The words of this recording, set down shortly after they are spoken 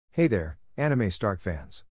Hey there, anime Stark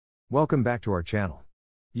fans. Welcome back to our channel.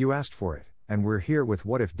 You asked for it, and we're here with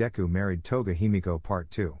What If Deku Married Toga Himiko Part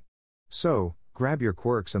 2. So, grab your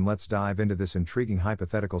quirks and let's dive into this intriguing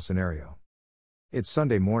hypothetical scenario. It's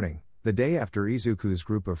Sunday morning, the day after Izuku's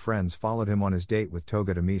group of friends followed him on his date with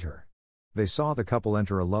Toga to meet her. They saw the couple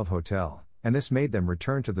enter a love hotel, and this made them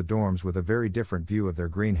return to the dorms with a very different view of their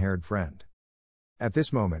green-haired friend. At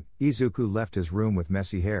this moment, Izuku left his room with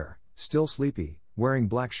messy hair, still sleepy, wearing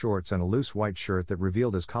black shorts and a loose white shirt that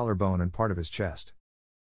revealed his collarbone and part of his chest.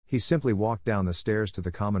 He simply walked down the stairs to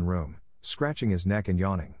the common room, scratching his neck and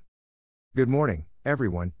yawning. "Good morning,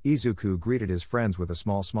 everyone," Izuku greeted his friends with a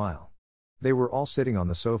small smile. They were all sitting on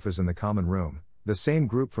the sofas in the common room, the same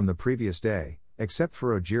group from the previous day, except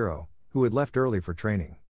for Ojiro, who had left early for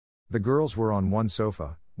training. The girls were on one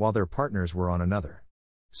sofa, while their partners were on another.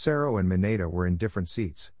 Sero and Mineta were in different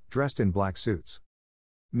seats, dressed in black suits.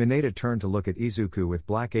 Mineta turned to look at Izuku with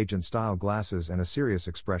black agent-style glasses and a serious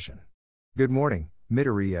expression. "Good morning,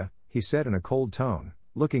 Midoriya," he said in a cold tone,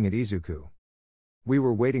 looking at Izuku. "We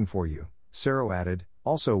were waiting for you," Sero added,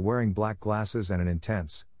 also wearing black glasses and an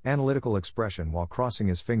intense, analytical expression while crossing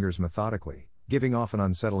his fingers methodically, giving off an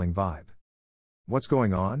unsettling vibe. "What's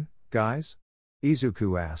going on, guys?"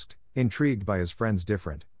 Izuku asked, intrigued by his friend's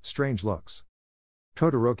different, strange looks.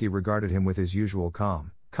 Todoroki regarded him with his usual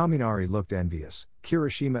calm, Kaminari looked envious,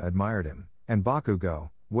 Kirishima admired him, and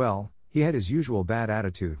Bakugo, well, he had his usual bad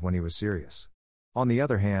attitude when he was serious. On the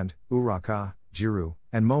other hand, Uraka, Jiru,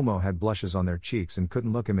 and Momo had blushes on their cheeks and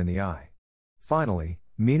couldn't look him in the eye. Finally,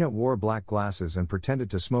 Mina wore black glasses and pretended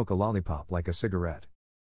to smoke a lollipop like a cigarette.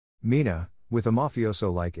 Mina, with a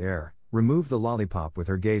mafioso-like air, removed the lollipop with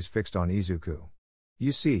her gaze fixed on Izuku.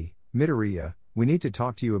 "You see, Midoriya, we need to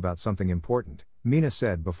talk to you about something important," Mina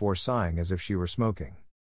said before sighing as if she were smoking.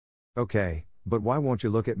 "Okay, but why won't you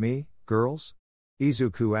look at me, girls?"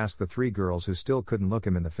 Izuku asked the three girls who still couldn't look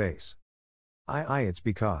him in the face. It's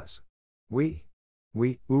because. We,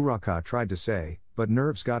 Uraka tried to say, but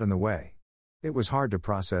nerves got in the way. It was hard to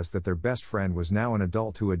process that their best friend was now an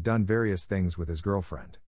adult who had done various things with his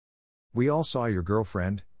girlfriend. "We all saw your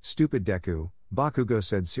girlfriend, stupid Deku," Bakugo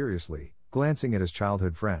said seriously, glancing at his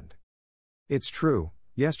childhood friend. "It's true,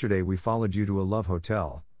 yesterday we followed you to a love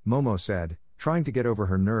hotel," Momo said, trying to get over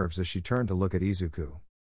her nerves as she turned to look at Izuku.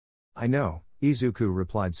 "I know," Izuku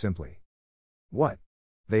replied simply. "What?"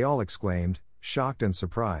 they all exclaimed, shocked and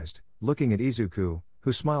surprised, looking at Izuku,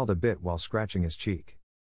 who smiled a bit while scratching his cheek.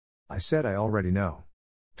 "I said I already know.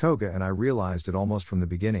 Toga and I realized it almost from the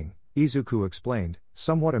beginning," Izuku explained,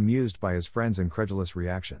 somewhat amused by his friend's incredulous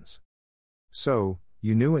reactions. "So,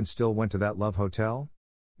 you knew and still went to that love hotel?"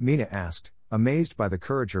 Mina asked, amazed by the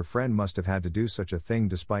courage her friend must have had to do such a thing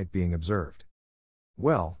despite being observed.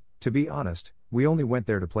 "Well, to be honest, we only went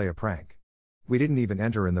there to play a prank. We didn't even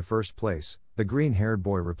enter in the first place," the green-haired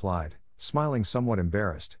boy replied, smiling somewhat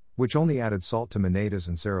embarrassed, which only added salt to Mineta's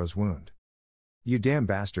and Sero's wound. "You damn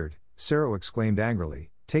bastard," Sero exclaimed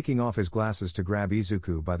angrily, taking off his glasses to grab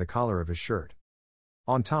Izuku by the collar of his shirt.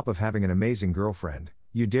 "On top of having an amazing girlfriend,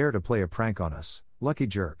 you dare to play a prank on us, lucky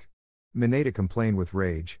jerk." Mineta complained with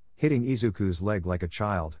rage, hitting Izuku's leg like a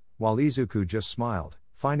child, while Izuku just smiled,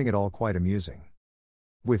 finding it all quite amusing.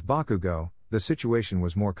 With Bakugo, the situation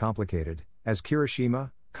was more complicated, as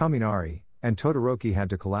Kirishima, Kaminari, and Todoroki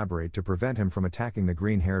had to collaborate to prevent him from attacking the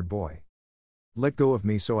green-haired boy. "Let go of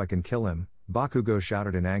me so I can kill him," Bakugo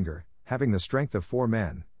shouted in anger, having the strength of 4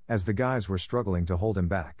 men, as the guys were struggling to hold him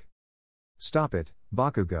back. "Stop it,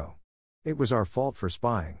 Bakugo. It was our fault for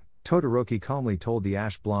spying," Todoroki calmly told the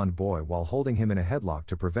ash-blonde boy while holding him in a headlock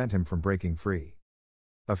to prevent him from breaking free.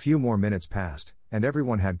 A few more minutes passed, and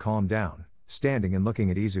everyone had calmed down, standing and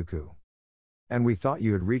looking at Izuku. "And we thought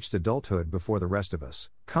you had reached adulthood before the rest of us,"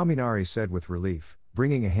 Kaminari said with relief,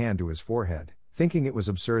 bringing a hand to his forehead, thinking it was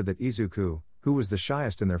absurd that Izuku, who was the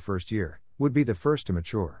shyest in their first year, would be the first to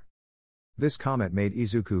mature. This comment made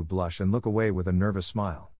Izuku blush and look away with a nervous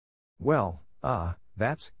smile. "Well,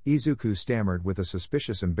 that's," Izuku stammered with a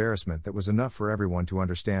suspicious embarrassment that was enough for everyone to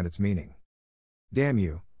understand its meaning. "Damn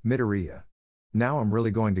you, Midoriya. Now I'm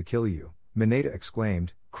really going to kill you," Mineta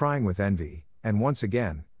exclaimed, crying with envy, and once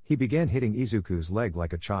again, he began hitting Izuku's leg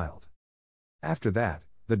like a child. After that,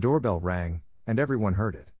 the doorbell rang, and everyone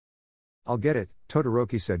heard it. "I'll get it,"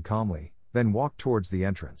 Todoroki said calmly, then walked towards the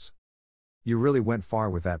entrance. "You really went far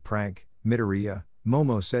with that prank, Midoriya,"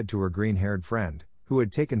 Momo said to her green-haired friend, who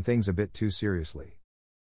had taken things a bit too seriously.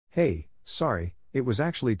 "Hey, sorry, it was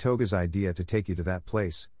actually Toga's idea to take you to that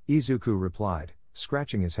place," Izuku replied,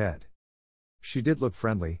 scratching his head. "She did look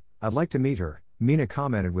friendly, I'd like to meet her," Mina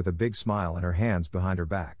commented with a big smile and her hands behind her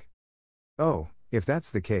back. "Oh, If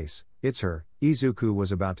that's the case, it's her, Izuku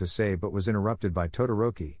was about to say but was interrupted by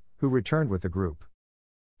Todoroki, who returned with the group.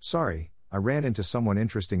 Sorry, I ran into someone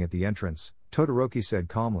interesting at the entrance, Todoroki said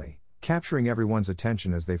calmly, capturing everyone's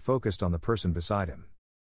attention as they focused on the person beside him.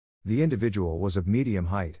 The individual was of medium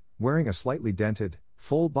height, wearing a slightly dented,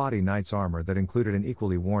 full-body knight's armor that included an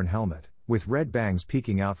equally worn helmet, with red bangs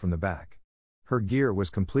peeking out from the back. Her gear was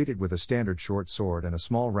completed with a standard short sword and a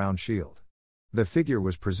small round shield. The figure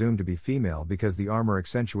was presumed to be female because the armor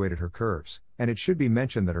accentuated her curves, and it should be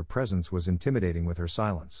mentioned that her presence was intimidating with her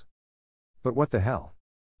silence. But what the hell?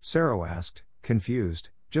 Sero asked, confused,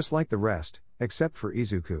 just like the rest, except for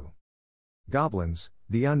Izuku. Goblins,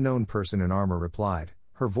 the unknown person in armor replied,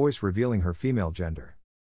 her voice revealing her female gender.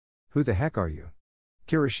 Who the heck are you?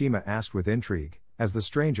 Kirishima asked with intrigue, as the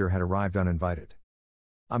stranger had arrived uninvited.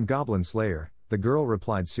 I'm Goblin Slayer, the girl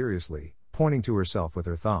replied seriously, pointing to herself with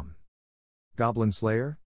her thumb. Goblin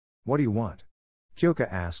Slayer? What do you want?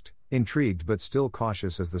 Kyoka asked, intrigued but still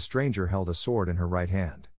cautious as the stranger held a sword in her right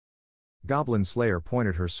hand. Goblin Slayer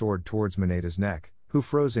pointed her sword towards Maneda's neck, who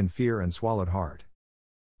froze in fear and swallowed hard.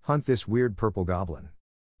 Hunt this weird purple goblin.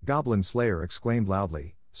 Goblin Slayer exclaimed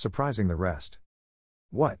loudly, surprising the rest.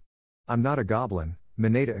 What? I'm not a goblin,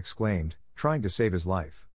 Maneda exclaimed, trying to save his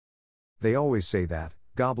life. They always say that,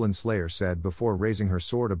 Goblin Slayer said before raising her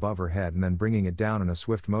sword above her head and then bringing it down in a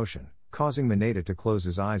swift motion, causing Maneda to close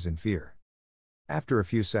his eyes in fear. After a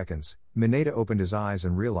few seconds, Maneda opened his eyes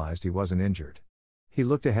and realized he wasn't injured. He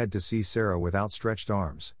looked ahead to see Sero with outstretched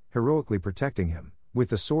arms, heroically protecting him, with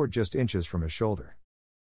the sword just inches from his shoulder.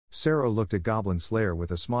 Sero looked at Goblin Slayer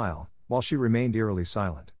with a smile, while she remained eerily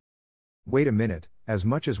silent. Wait a minute, as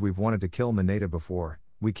much as we've wanted to kill Maneda before,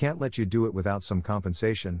 we can't let you do it without some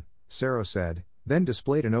compensation, Sero said, then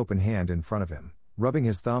displayed an open hand in front of him, rubbing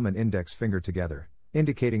his thumb and index finger together,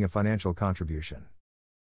 indicating a financial contribution.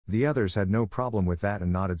 The others had no problem with that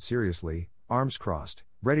and nodded seriously, arms crossed,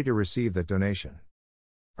 ready to receive that donation.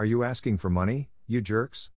 Are you asking for money, you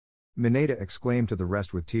jerks? Maneda exclaimed to the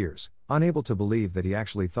rest with tears, unable to believe that he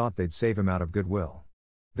actually thought they'd save him out of goodwill.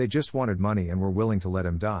 They just wanted money and were willing to let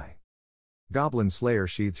him die. Goblin Slayer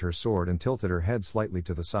sheathed her sword and tilted her head slightly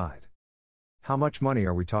to the side. How much money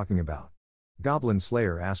are we talking about? Goblin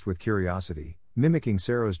Slayer asked with curiosity, mimicking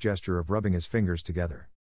Sero's gesture of rubbing his fingers together.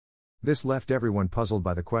 This left everyone puzzled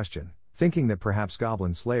by the question, thinking that perhaps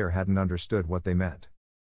Goblin Slayer hadn't understood what they meant.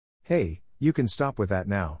 Hey, you can stop with that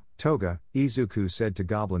now, Toga, Izuku said to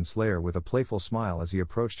Goblin Slayer with a playful smile as he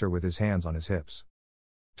approached her with his hands on his hips.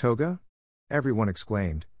 Toga? Everyone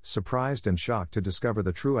exclaimed, surprised and shocked to discover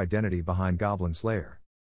the true identity behind Goblin Slayer.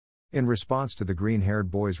 In response to the green-haired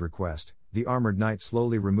boy's request, the armored knight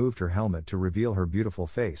slowly removed her helmet to reveal her beautiful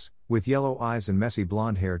face, with yellow eyes and messy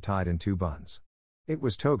blonde hair tied in two buns. It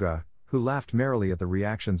was Toga, who laughed merrily at the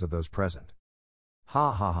reactions of those present.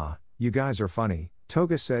 Ha ha ha, you guys are funny,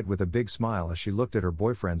 Toga said with a big smile as she looked at her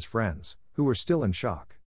boyfriend's friends, who were still in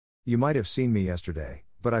shock. You might have seen me yesterday,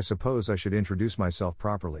 but I suppose I should introduce myself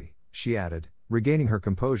properly, she added, regaining her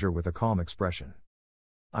composure with a calm expression.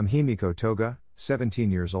 I'm Himiko Toga, 17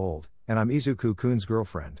 years old, and I'm Izuku-kun's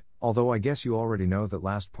girlfriend, although I guess you already know that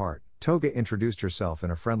last part. Toga introduced herself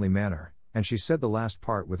in a friendly manner, and she said the last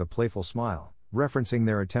part with a playful smile, referencing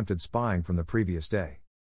their attempted spying from the previous day.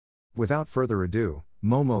 Without further ado,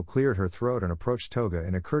 Momo cleared her throat and approached Toga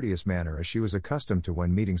in a courteous manner as she was accustomed to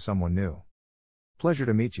when meeting someone new. Pleasure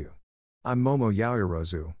to meet you. I'm Momo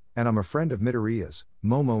Yaoyorozu, and I'm a friend of Midoriya's.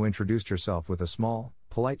 Momo introduced herself with a small,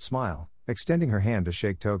 polite smile, extending her hand to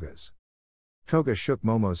shake Toga's. Toga shook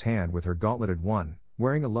Momo's hand with her gauntleted one,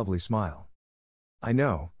 wearing a lovely smile. I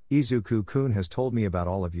know, Izuku-kun has told me about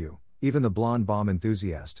all of you, even the blonde bomb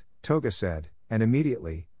enthusiast, Toga said, and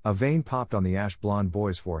immediately, a vein popped on the ash-blonde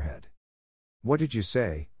boy's forehead. What did you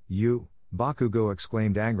say, you? Bakugo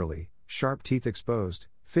exclaimed angrily, sharp teeth exposed,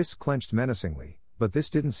 fists clenched menacingly, but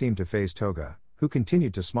this didn't seem to faze Toga, who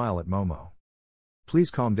continued to smile at Momo.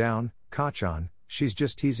 Please calm down, Kachan, she's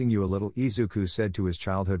just teasing you a little, Izuku said to his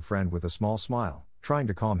childhood friend with a small smile, trying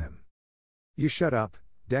to calm him. You shut up,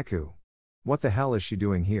 Deku. What the hell is she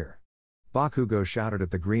doing here? Bakugo shouted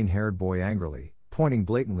at the green-haired boy angrily, pointing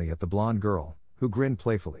blatantly at the blonde girl, who grinned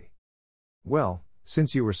playfully. Well,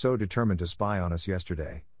 since you were so determined to spy on us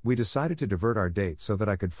yesterday, we decided to divert our date so that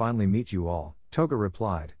I could finally meet you all, Toga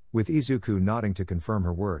replied, with Izuku nodding to confirm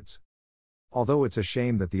her words. Although it's a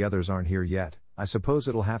shame that the others aren't here yet, I suppose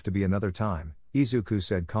it'll have to be another time, Izuku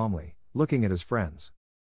said calmly, looking at his friends.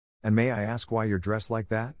 And may I ask why you're dressed like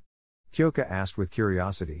that? Kyoka asked with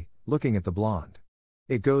curiosity, looking at the blonde.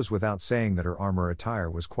 It goes without saying that her armor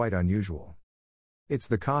attire was quite unusual. It's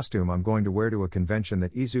the costume I'm going to wear to a convention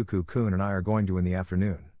that Izuku-kun and I are going to in the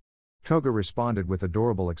afternoon. Toga responded with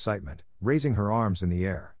adorable excitement, raising her arms in the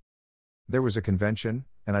air. There was a convention,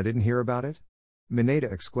 and I didn't hear about it?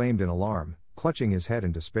 Mineta exclaimed in alarm, clutching his head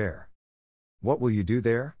in despair. What will you do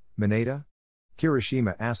there, Mineta?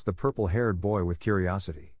 Kirishima asked the purple-haired boy with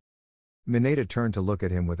curiosity. Mineta turned to look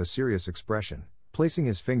at him with a serious expression, placing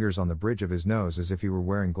his fingers on the bridge of his nose as if he were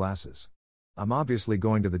wearing glasses. I'm obviously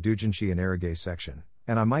going to the doujinshi and erage section,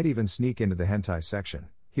 and I might even sneak into the hentai section,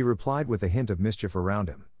 he replied with a hint of mischief around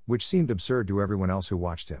him, which seemed absurd to everyone else who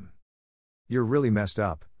watched him. You're really messed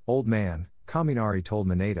up, old man, Kaminari told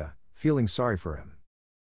Mineta, feeling sorry for him.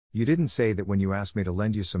 You didn't say that when you asked me to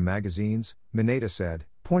lend you some magazines, Mineta said,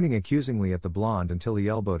 pointing accusingly at the blonde until he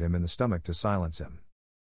elbowed him in the stomach to silence him.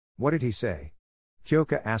 What did he say?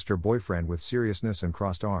 Kyoka asked her boyfriend with seriousness and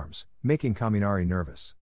crossed arms, making Kaminari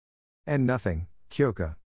nervous. And nothing,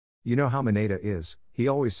 Kyoka. You know how Mineta is, he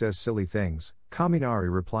always says silly things,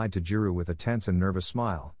 Kaminari replied to Jiru with a tense and nervous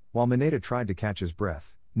smile, while Mineta tried to catch his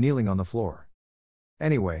breath, kneeling on the floor.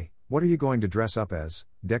 Anyway, what are you going to dress up as,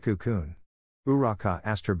 Deku-kun? Uraka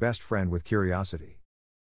asked her best friend with curiosity.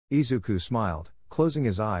 Izuku smiled, closing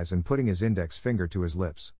his eyes and putting his index finger to his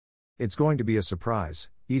lips. It's going to be a surprise,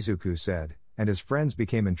 Izuku said, and his friends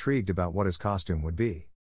became intrigued about what his costume would be.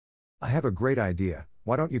 I have a great idea,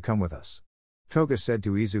 why don't you come with us? Toga said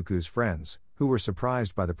to Izuku's friends, who were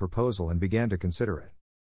surprised by the proposal and began to consider it.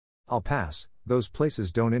 I'll pass, those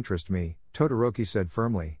places don't interest me, Todoroki said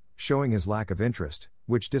firmly, showing his lack of interest,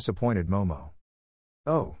 which disappointed Momo.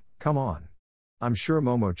 Oh, come on. I'm sure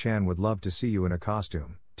Momo-chan would love to see you in a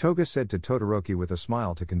costume, Toga said to Todoroki with a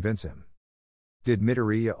smile to convince him. Did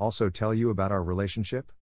Midoriya also tell you about our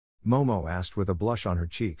relationship? Momo asked with a blush on her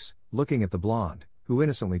cheeks, looking at the blonde, who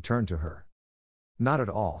innocently turned to her. Not at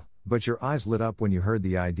all, but your eyes lit up when you heard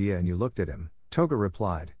the idea and you looked at him, Toga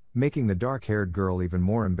replied, making the dark-haired girl even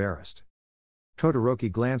more embarrassed.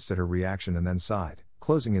 Todoroki glanced at her reaction and then sighed,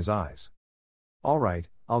 closing his eyes. All right,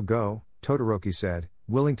 I'll go, Todoroki said,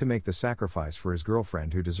 willing to make the sacrifice for his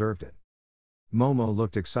girlfriend who deserved it. Momo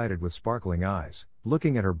looked excited with sparkling eyes,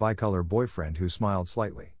 looking at her bicolor boyfriend who smiled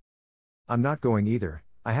slightly. I'm not going either,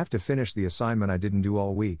 I have to finish the assignment I didn't do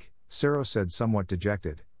all week, Sero said somewhat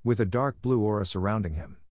dejected, with a dark blue aura surrounding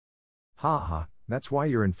him. Ha ha, that's why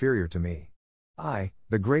you're inferior to me. I,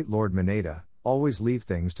 the great Lord Mineta, always leave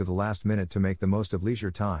things to the last minute to make the most of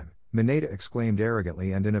leisure time, Mineta exclaimed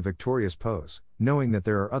arrogantly and in a victorious pose, knowing that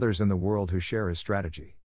there are others in the world who share his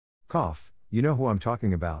strategy. Cough, you know who I'm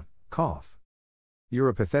talking about, cough. You're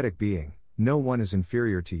a pathetic being, no one is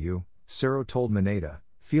inferior to you, Sero told Mineta,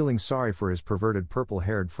 feeling sorry for his perverted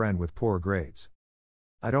purple-haired friend with poor grades.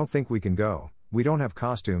 I don't think we can go, we don't have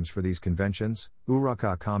costumes for these conventions,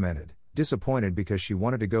 Uraka commented, disappointed because she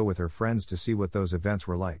wanted to go with her friends to see what those events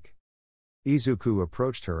were like. Izuku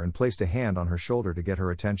approached her and placed a hand on her shoulder to get her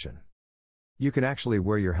attention. You can actually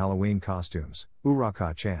wear your Halloween costumes,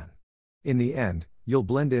 Uraka-chan. In the end, you'll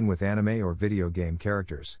blend in with anime or video game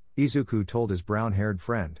characters, Izuku told his brown-haired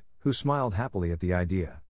friend, who smiled happily at the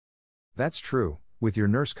idea. That's true, with your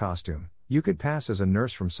nurse costume, you could pass as a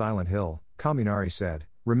nurse from Silent Hill, Kaminari said,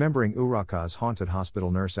 remembering Uraka's haunted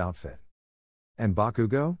hospital nurse outfit. And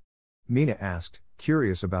Bakugo? Mina asked,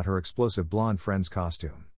 curious about her explosive blonde friend's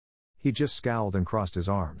costume. He just scowled and crossed his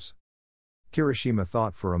arms. Kirishima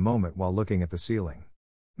thought for a moment while looking at the ceiling.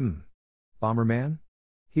 Bomberman?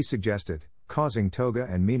 He suggested, causing Toga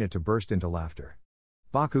and Mina to burst into laughter.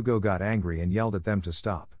 Bakugo got angry and yelled at them to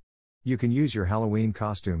stop. You can use your Halloween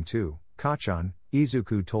costume too, Kachan,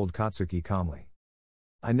 Izuku told Katsuki calmly.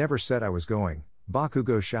 I never said I was going,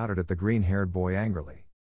 Bakugo shouted at the green-haired boy angrily.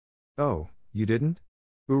 Oh, you didn't?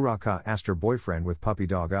 Uraka asked her boyfriend with puppy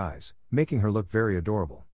dog eyes, making her look very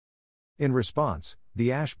adorable. In response,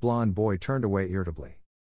 the ash-blonde boy turned away irritably.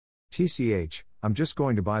 TCH, I'm just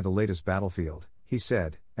going to buy the latest Battlefield, he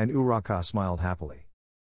said, and Uraka smiled happily.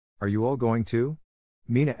 Are you all going too?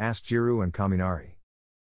 Mina asked Jiru and Kaminari.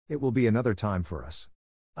 It will be another time for us.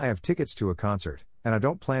 I have tickets to a concert, and I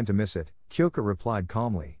don't plan to miss it, Kyoka replied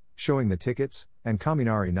calmly, showing the tickets, and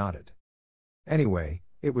Kaminari nodded. Anyway,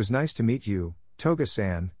 it was nice to meet you,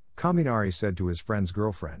 Toga-san, Kaminari said to his friend's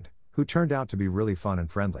girlfriend, who turned out to be really fun and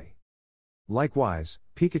friendly. Likewise,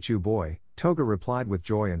 Pikachu boy, Toga replied with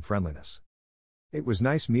joy and friendliness. It was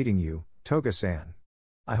nice meeting you, Toga-san.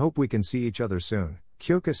 I hope we can see each other soon,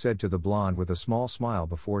 Kyoka said to the blonde with a small smile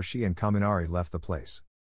before she and Kaminari left the place.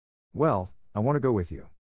 Well, I want to go with you.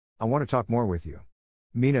 I want to talk more with you.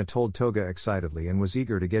 Mina told Toga excitedly and was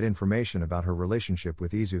eager to get information about her relationship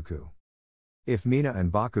with Izuku. If Mina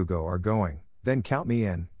and Bakugo are going, then count me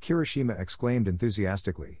in, Kirishima exclaimed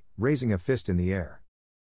enthusiastically, raising a fist in the air.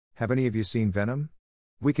 Have any of you seen Venom?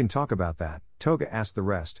 We can talk about that, Toga asked the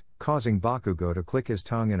rest, causing Bakugo to click his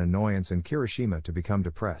tongue in annoyance and Kirishima to become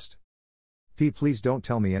depressed. Please don't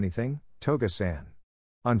tell me anything, Toga-san.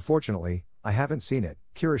 Unfortunately, I haven't seen it,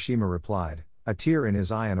 Kirishima replied, a tear in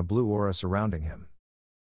his eye and a blue aura surrounding him.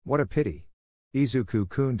 What a pity.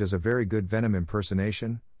 Izuku-kun does a very good Venom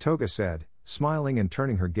impersonation, Toga said, smiling and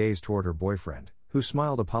turning her gaze toward her boyfriend, who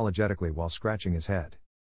smiled apologetically while scratching his head.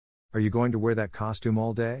 Are you going to wear that costume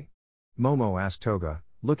all day? Momo asked Toga,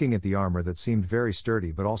 looking at the armor that seemed very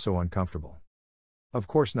sturdy but also uncomfortable. Of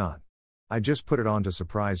course not. I just put it on to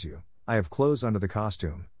surprise you. I have clothes under the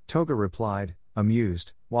costume, Toga replied,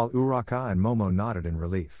 amused, while Uraka and Momo nodded in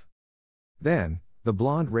relief. Then, the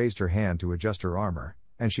blonde raised her hand to adjust her armor,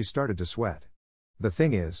 and she started to sweat. The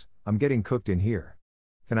thing is, I'm getting cooked in here.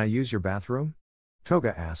 Can I use your bathroom?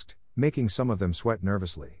 Toga asked, making some of them sweat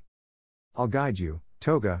nervously. I'll guide you,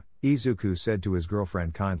 Toga, Izuku said to his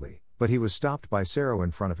girlfriend kindly, but he was stopped by Sero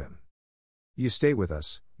in front of him. You stay with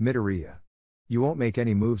us, Midoriya. You won't make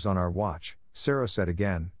any moves on our watch, Sero said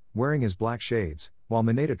again, wearing his black shades, while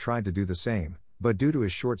Mineta tried to do the same, but due to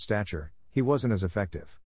his short stature, he wasn't as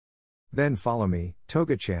effective. Then follow me,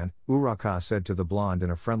 Toga-chan, Uraka said to the blonde in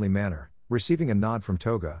a friendly manner, receiving a nod from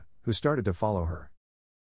Toga, who started to follow her.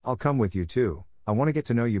 I'll come with you too, I want to get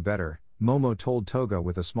to know you better, Momo told Toga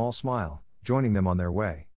with a small smile, joining them on their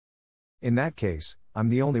way. In that case, I'm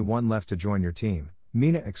the only one left to join your team,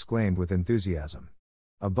 Mina exclaimed with enthusiasm.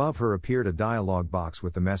 Above her appeared a dialogue box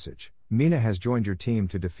with the message, Mina has joined your team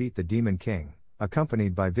to defeat the Demon King,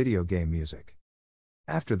 accompanied by video game music.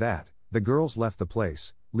 After that, the girls left the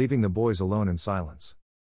place, leaving the boys alone in silence.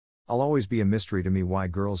 I'll always be a mystery to me why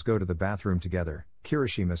girls go to the bathroom together,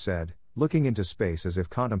 Kirishima said, looking into space as if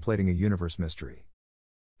contemplating a universe mystery.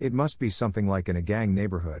 It must be something like in a gang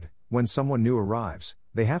neighborhood, when someone new arrives,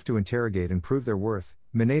 they have to interrogate and prove their worth,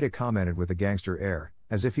 Mineta commented with a gangster air,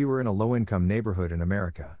 as if he were in a low-income neighborhood in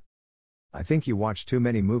America. I think you watch too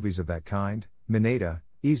many movies of that kind, Mineta,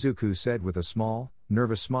 Izuku said with a small,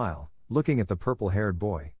 nervous smile, looking at the purple-haired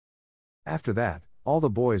boy. After that, all the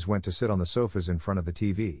boys went to sit on the sofas in front of the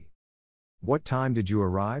TV. What time did you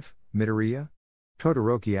arrive, Midoriya?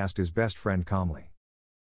 Todoroki asked his best friend calmly.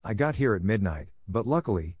 I got here at midnight, but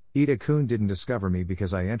luckily, Ida-kun didn't discover me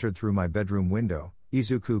because I entered through my bedroom window,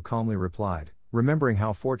 Izuku calmly replied, remembering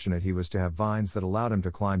how fortunate he was to have vines that allowed him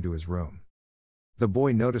to climb to his room. The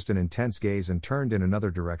boy noticed an intense gaze and turned in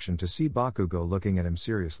another direction to see Bakugo looking at him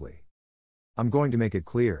seriously. I'm going to make it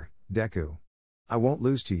clear, Deku. I won't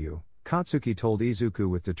lose to you, Katsuki told Izuku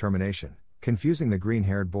with determination, confusing the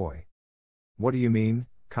green-haired boy. What do you mean,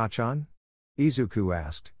 Kachan? Izuku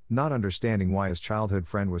asked, not understanding why his childhood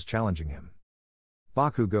friend was challenging him.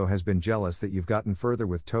 Bakugo has been jealous that you've gotten further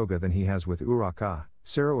with Toga than he has with Uraka,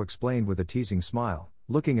 Sero explained with a teasing smile,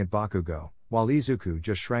 looking at Bakugo, while Izuku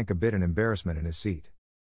just shrank a bit in embarrassment in his seat.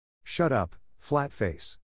 Shut up, flat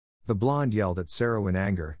face. The blonde yelled at Sero in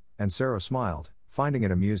anger, and Sero smiled, finding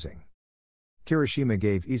it amusing. Kirishima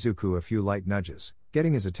gave Izuku a few light nudges,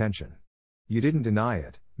 getting his attention. You didn't deny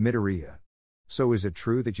it, Midoriya. So is it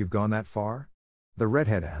true that you've gone that far? The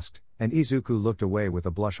redhead asked, and Izuku looked away with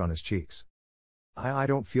a blush on his cheeks. I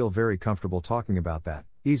don't feel very comfortable talking about that,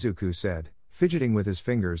 Izuku said, fidgeting with his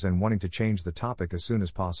fingers and wanting to change the topic as soon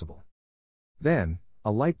as possible. Then,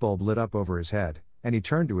 a light bulb lit up over his head, and he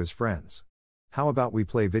turned to his friends. How about we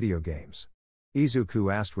play video games?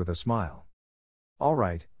 Izuku asked with a smile. All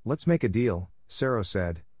right, let's make a deal, Sero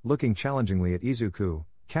said, looking challengingly at Izuku,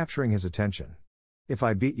 capturing his attention. If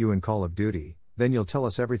I beat you in Call of Duty, then you'll tell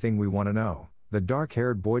us everything we want to know, the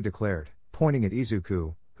dark-haired boy declared, pointing at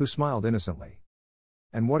Izuku, who smiled innocently.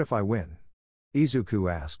 And what if I win?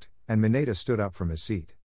 Izuku asked, and Mineta stood up from his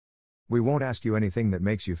seat. We won't ask you anything that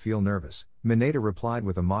makes you feel nervous, Mineta replied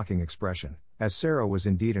with a mocking expression, as Sero was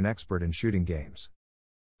indeed an expert in shooting games.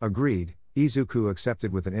 Agreed, Izuku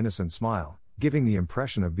accepted with an innocent smile, giving the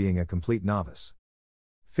impression of being a complete novice.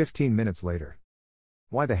 15 minutes later.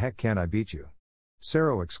 Why the heck can't I beat you?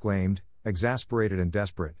 Sero exclaimed, exasperated and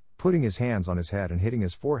desperate, putting his hands on his head and hitting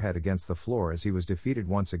his forehead against the floor as he was defeated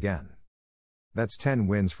once again. That's 10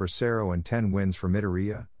 wins for Sero and 10 wins for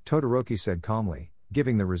Midoriya, Todoroki said calmly,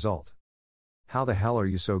 giving the result. How the hell are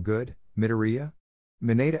you so good, Midoriya?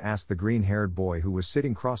 Mineta asked the green-haired boy who was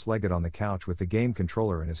sitting cross-legged on the couch with the game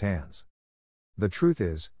controller in his hands. The truth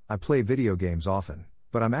is, I play video games often,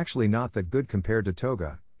 but I'm actually not that good compared to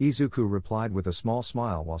Toga, Izuku replied with a small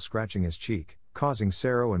smile while scratching his cheek, causing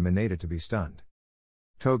Sero and Mineta to be stunned.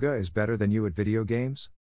 Toga is better than you at video games?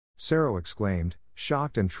 Sero exclaimed,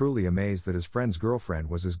 shocked and truly amazed that his friend's girlfriend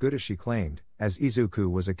was as good as she claimed, as Izuku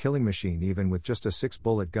was a killing machine even with just a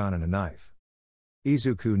 6-bullet gun and a knife.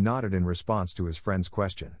 Izuku nodded in response to his friend's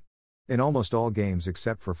question. In almost all games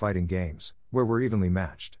except for fighting games, where we're evenly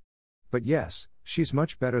matched. But yes, she's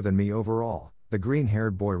much better than me overall, the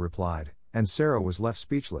green-haired boy replied, and Sero was left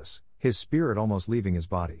speechless, his spirit almost leaving his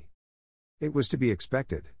body. It was to be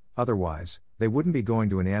expected, otherwise, they wouldn't be going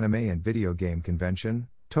to an anime and video game convention,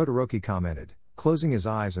 Todoroki commented, closing his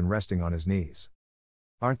eyes and resting on his knees.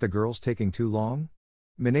 Aren't the girls taking too long?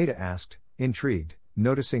 Mineta asked, intrigued,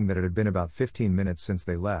 noticing that it had been about 15 minutes since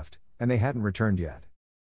they left, and they hadn't returned yet.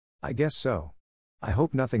 I guess so. I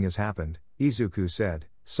hope nothing has happened, Izuku said,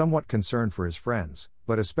 somewhat concerned for his friends,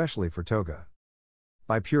 but especially for Toga.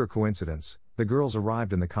 By pure coincidence, the girls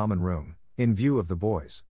arrived in the common room, in view of the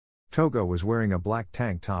boys. Toga was wearing a black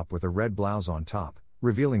tank top with a red blouse on top,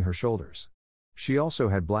 revealing her shoulders. She also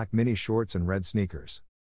had black mini shorts and red sneakers.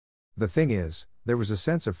 The thing is, there was a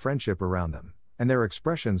sense of friendship around them, and their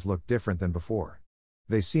expressions looked different than before.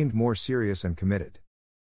 They seemed more serious and committed.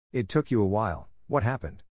 It took you a while, what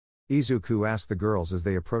happened? Izuku asked the girls as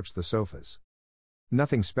they approached the sofas.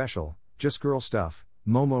 Nothing special, just girl stuff,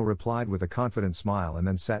 Momo replied with a confident smile and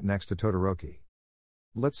then sat next to Todoroki.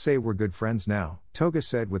 Let's say we're good friends now, Toga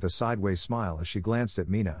said with a sideways smile as she glanced at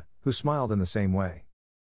Mina, who smiled in the same way.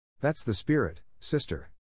 That's the spirit, sister.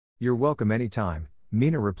 You're welcome anytime,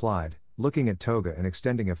 Mina replied, looking at Toga and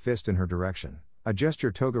extending a fist in her direction, a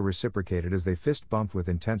gesture Toga reciprocated as they fist bumped with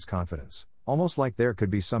intense confidence, almost like there could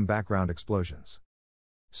be some background explosions.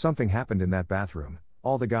 Something happened in that bathroom,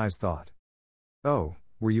 all the guys thought. Oh,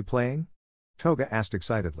 were you playing? Toga asked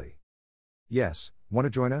excitedly. Yes, want to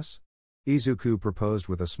join us? Izuku proposed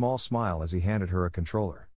with a small smile as he handed her a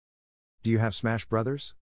controller. Do you have Smash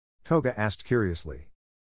Brothers? Toga asked curiously.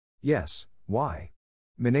 Yes, why?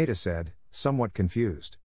 Mineta said, somewhat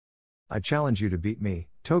confused. I challenge you to beat me,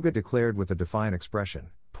 Toga declared with a defiant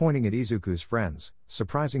expression, pointing at Izuku's friends,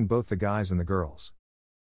 surprising both the guys and the girls.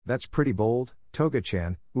 That's pretty bold,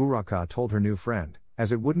 Toga-chan, Uraka told her new friend,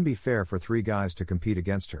 as it wouldn't be fair for three guys to compete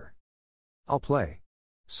against her. I'll play.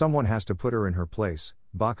 Someone has to put her in her place,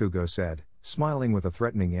 Bakugo said, smiling with a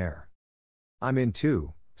threatening air. I'm in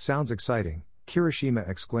too, sounds exciting, Kirishima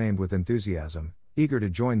exclaimed with enthusiasm, eager to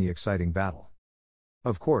join the exciting battle.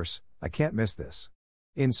 Of course, I can't miss this.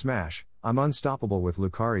 In Smash, I'm unstoppable with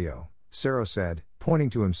Lucario, Sero said, pointing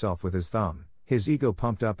to himself with his thumb, his ego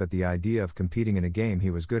pumped up at the idea of competing in a game he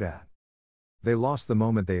was good at. They lost the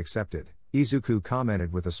moment they accepted, Izuku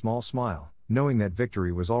commented with a small smile, knowing that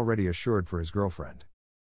victory was already assured for his girlfriend.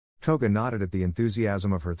 Toga nodded at the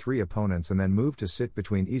enthusiasm of her three opponents and then moved to sit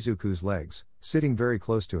between Izuku's legs, sitting very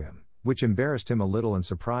close to him, which embarrassed him a little and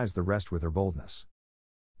surprised the rest with her boldness.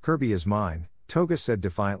 Kirby is mine, Toga said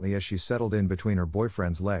defiantly as she settled in between her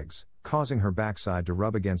boyfriend's legs, causing her backside to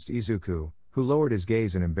rub against Izuku, who lowered his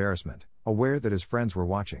gaze in embarrassment, aware that his friends were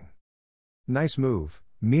watching. Nice move,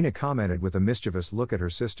 Mina commented with a mischievous look at her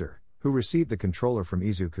sister, who received the controller from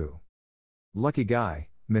Izuku. Lucky guy,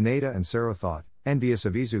 Mineta and Sero thought, envious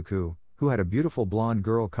of Izuku, who had a beautiful blonde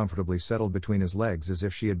girl comfortably settled between his legs as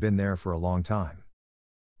if she had been there for a long time.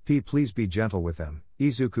 Please be gentle with them,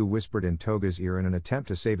 Izuku whispered in Toga's ear in an attempt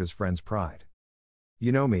to save his friend's pride.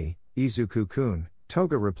 You know me, Izuku-kun,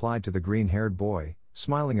 Toga replied to the green-haired boy,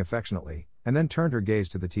 smiling affectionately, and then turned her gaze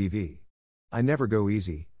to the TV. I never go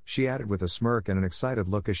easy, she added with a smirk and an excited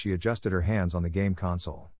look as she adjusted her hands on the game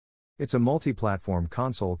console. It's a multi-platform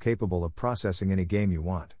console capable of processing any game you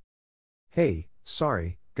want. Hey,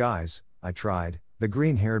 sorry, guys, I tried, the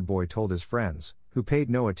green-haired boy told his friends, who paid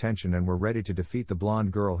no attention and were ready to defeat the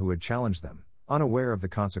blonde girl who had challenged them, unaware of the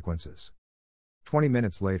consequences. 20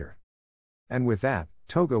 minutes later. And with that,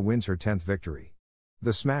 Toga wins her 10th victory.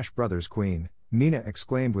 The Smash Brothers Queen, Mina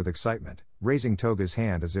exclaimed with excitement, raising Toga's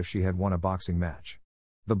hand as if she had won a boxing match.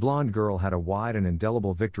 The blonde girl had a wide and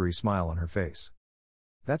indelible victory smile on her face.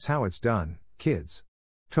 That's how it's done, kids.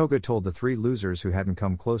 Toga told the three losers who hadn't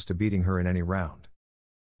come close to beating her in any round.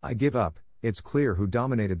 I give up, it's clear who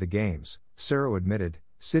dominated the games, Sero admitted,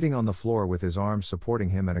 sitting on the floor with his arms supporting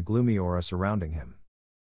him and a gloomy aura surrounding him.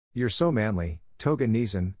 You're so manly, Toga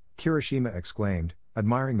Nizan, Kirishima exclaimed,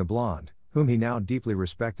 admiring the blonde, whom he now deeply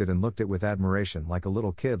respected and looked at with admiration like a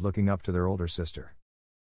little kid looking up to their older sister.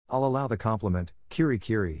 I'll allow the compliment,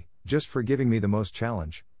 Kiri, just for giving me the most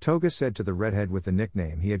challenge, Toga said to the redhead with the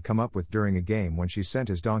nickname he had come up with during a game when she sent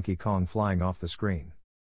his Donkey Kong flying off the screen.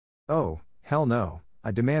 Oh, hell no,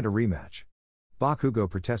 I demand a rematch. Bakugo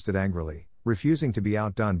protested angrily, refusing to be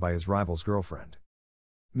outdone by his rival's girlfriend.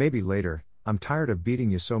 Maybe later, I'm tired of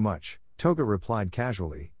beating you so much, Toga replied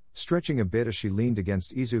casually, stretching a bit as she leaned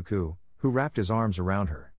against Izuku, who wrapped his arms around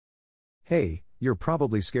her. Hey, you're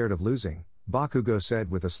probably scared of losing, Bakugo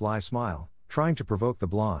said with a sly smile, trying to provoke the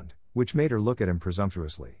blonde, which made her look at him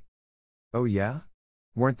presumptuously. "Oh yeah?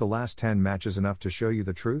 Weren't the last 10 matches enough to show you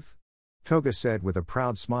the truth?" Toga said with a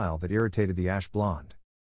proud smile that irritated the ash blonde.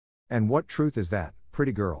 "And what truth is that,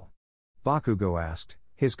 pretty girl?" Bakugo asked,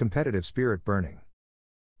 his competitive spirit burning.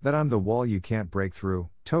 "That I'm the wall you can't break through,"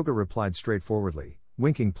 Toga replied straightforwardly,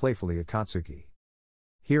 winking playfully at Katsuki.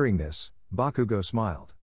 Hearing this, Bakugo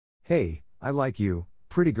smiled. "Hey, I like you,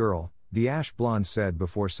 pretty girl," the ash blonde said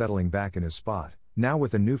before settling back in his spot, now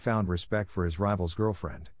with a newfound respect for his rival's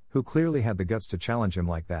girlfriend, who clearly had the guts to challenge him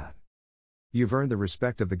like that. "You've earned the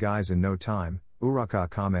respect of the guys in no time," Uraka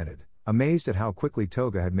commented, amazed at how quickly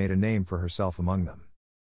Toga had made a name for herself among them.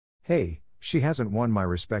 "Hey, she hasn't won my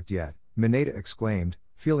respect yet," Mineta exclaimed,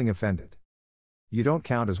 feeling offended. "You don't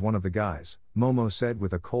count as one of the guys," Momo said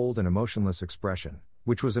with a cold and emotionless expression,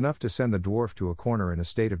 which was enough to send the dwarf to a corner in a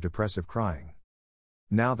state of depressive crying.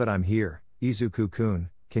 "Now that I'm here, Izuku-kun,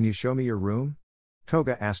 can you show me your room?"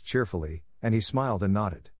 Toga asked cheerfully, and he smiled and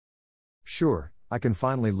nodded. "Sure, I can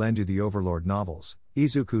finally lend you the Overlord novels,"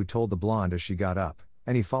 Izuku told the blonde as she got up,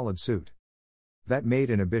 and he followed suit. "That Made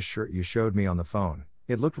in Abyss shirt you showed me on the phone,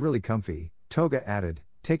 it looked really comfy," Toga added,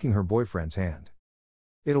 taking her boyfriend's hand.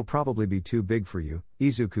 "It'll probably be too big for you,"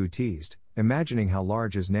 Izuku teased, imagining how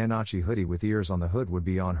large his Nanachi hoodie with ears on the hood would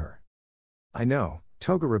be on her. "I know,"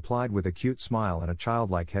 Toga replied with a cute smile and a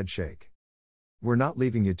childlike headshake. "We're not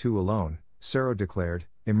leaving you two alone," Sero declared,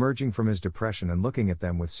 emerging from his depression and looking at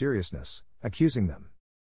them with seriousness, accusing them.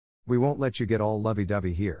 "We won't let you get all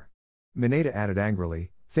lovey-dovey here," Mineta added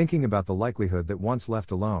angrily, thinking about the likelihood that once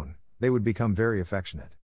left alone, they would become very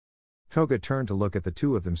affectionate. Toga turned to look at the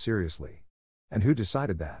two of them seriously. "And who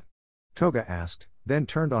decided that?" Toga asked, then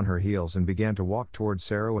turned on her heels and began to walk towards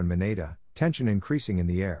Sero and Mineta, tension increasing in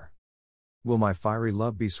the air. "Will my fiery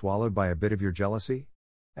love be swallowed by a bit of your jealousy?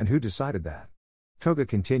 And who decided that?" Toga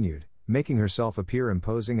continued, making herself appear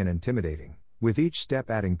imposing and intimidating, with each step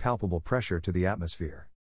adding palpable pressure to the atmosphere.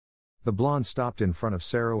 The blonde stopped in front of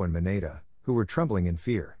Sero and Mineta, who were trembling in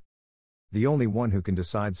fear. "The only one who can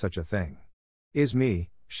decide such a thing is me,"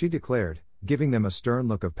 she declared, giving them a stern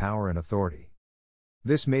look of power and authority.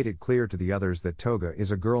 This made it clear to the others that Toga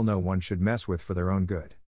is a girl no one should mess with for their own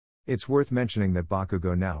good. It's worth mentioning that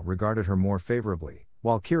Bakugo now regarded her more favorably,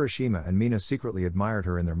 while Kirishima and Mina secretly admired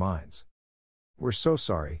her in their minds. "We're so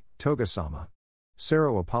sorry, Toga-sama."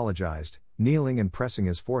 Sero apologized, kneeling and pressing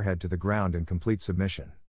his forehead to the ground in complete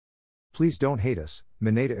submission. "Please don't hate us,"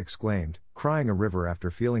 Mineta exclaimed, crying a river after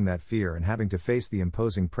feeling that fear and having to face the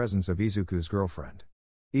imposing presence of Izuku's girlfriend.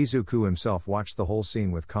 Izuku himself watched the whole scene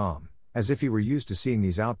with calm, as if he were used to seeing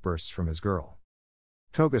these outbursts from his girl.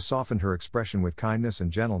 Toga softened her expression with kindness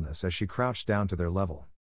and gentleness as she crouched down to their level.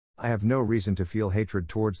 "I have no reason to feel hatred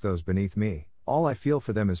towards those beneath me, all I feel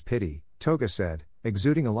for them is pity," Toga said,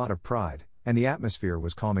 exuding a lot of pride, and the atmosphere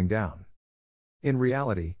was calming down. "In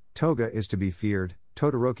reality, Toga is to be feared,"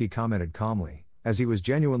 Todoroki commented calmly, as he was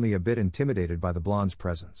genuinely a bit intimidated by the blonde's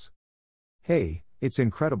presence. "Hey, it's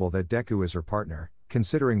incredible that Deku is her partner,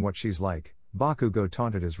 considering what she's like," Bakugo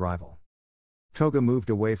taunted his rival. Toga moved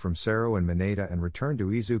away from Sero and Mineta and returned to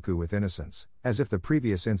Izuku with innocence, as if the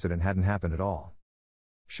previous incident hadn't happened at all.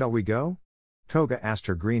 "Shall we go?" Toga asked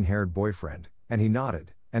her green-haired boyfriend, and he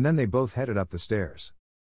nodded, and then they both headed up the stairs.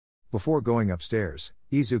 Before going upstairs,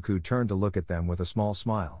 Izuku turned to look at them with a small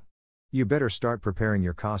smile. "You better start preparing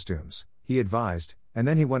your costumes," he advised, and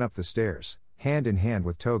then he went up the stairs, hand in hand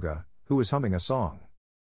with Toga, who was humming a song.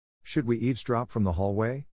 "Should we eavesdrop from the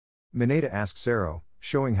hallway?" Mineta asked Sero,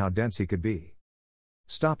 showing how dense he could be.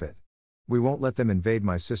 "Stop it. We won't let them invade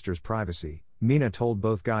my sister's privacy," Mina told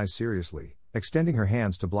both guys seriously, extending her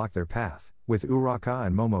hands to block their path, with Uraka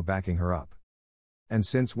and Momo backing her up. "And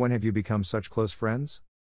since when have you become such close friends?"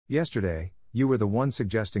 "Yesterday, you were the one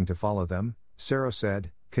suggesting to follow them," Sero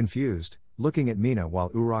said, confused, looking at Mina while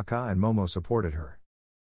Uraka and Momo supported her.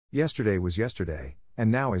 "Yesterday was yesterday,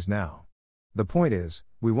 and now is now. The point is,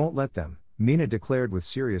 we won't let them," Mina declared with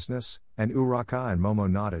seriousness, and Uraka and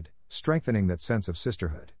Momo nodded, strengthening that sense of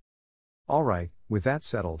sisterhood. "All right, with that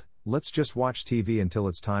settled, let's just watch TV until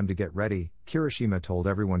it's time to get ready," Kirishima told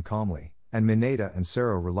everyone calmly, and Mineta and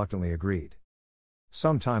Sero reluctantly agreed.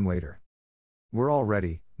 Some time later. "We're all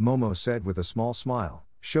ready," Momo said with a small smile,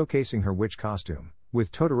 showcasing her witch costume,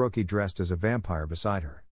 with Todoroki dressed as a vampire beside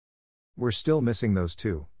her. "We're still missing those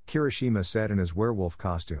two," Kirishima said in his werewolf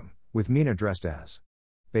costume, with Mina dressed as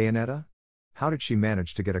Bayonetta? How did she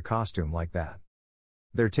manage to get a costume like that?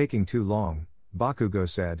 "They're taking too long," Bakugo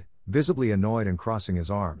said, visibly annoyed and crossing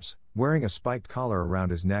his arms, wearing a spiked collar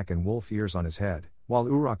around his neck and wolf ears on his head, while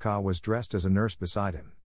Uraka was dressed as a nurse beside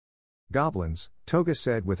him. "Goblins," Toga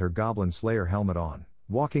said with her Goblin Slayer helmet on,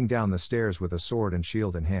 walking down the stairs with a sword and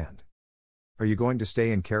shield in hand. Are you going to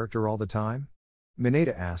stay in character all the time?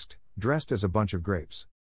 Mineta asked, dressed as a bunch of grapes.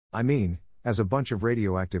 I mean, as a bunch of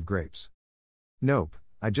radioactive grapes. Nope,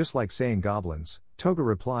 I just like saying goblins, Toga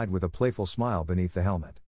replied with a playful smile beneath the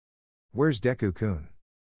helmet. Where's Deku-kun?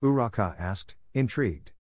 Uraka asked,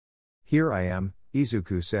 intrigued. Here I am,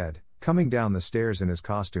 Izuku said, coming down the stairs in his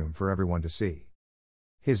costume for everyone to see.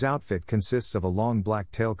 His outfit consists of a long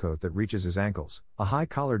black tailcoat that reaches his ankles, a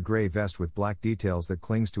high-collared gray vest with black details that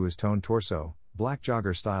clings to his toned torso, black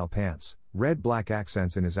jogger-style pants, red-black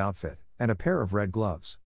accents in his outfit, and a pair of red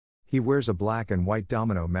gloves. He wears a black and white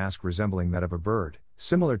domino mask resembling that of a bird,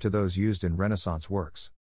 similar to those used in Renaissance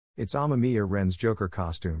works. It's Amamiya Ren's Joker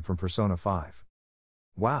costume from Persona 5.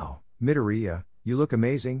 Wow, Midoriya, you look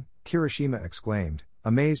amazing, Kirishima exclaimed,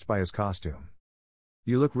 amazed by his costume.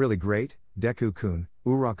 You look really great, Deku-kun,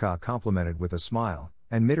 Uraka complimented with a smile,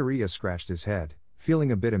 and Midoriya scratched his head,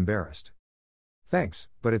 feeling a bit embarrassed. Thanks,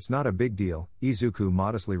 but it's not a big deal, Izuku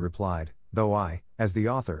modestly replied, though I, as the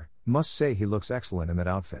author, must say he looks excellent in that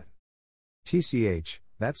outfit. TCH,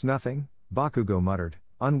 that's nothing, Bakugo muttered,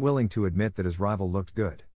 unwilling to admit that his rival looked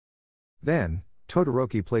good. Then,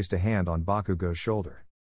 Todoroki placed a hand on Bakugo's shoulder.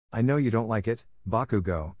 I know you don't like it,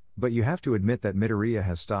 Bakugo, but you have to admit that Midoriya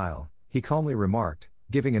has style, he calmly remarked,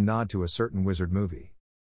 giving a nod to a certain wizard movie.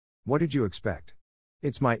 What did you expect?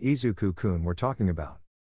 It's my Izuku-kun we're talking about.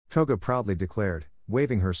 Toga proudly declared,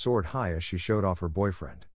 waving her sword high as she showed off her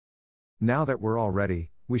boyfriend. Now that we're all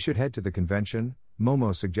ready, we should head to the convention,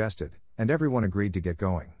 Momo suggested, and everyone agreed to get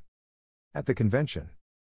going. At the convention.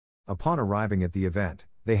 Upon arriving at the event,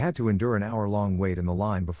 they had to endure an hour-long wait in the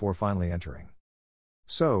line before finally entering.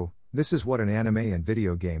 So, this is what an anime and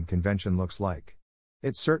video game convention looks like.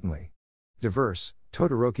 It's certainly diverse,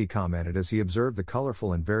 Todoroki commented as he observed the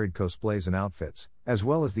colorful and varied cosplays and outfits, as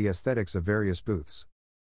well as the aesthetics of various booths.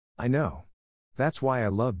 I know. That's why I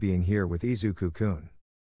love being here with Izuku-kun.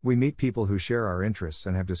 We meet people who share our interests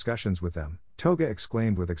and have discussions with them, Toga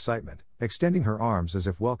exclaimed with excitement, extending her arms as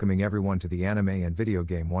if welcoming everyone to the anime and video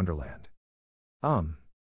game wonderland.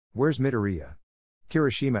 Where's Midoriya?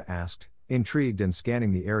 Kirishima asked, intrigued and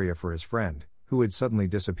scanning the area for his friend, who had suddenly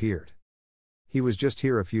disappeared. He was just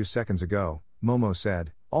here a few seconds ago, Momo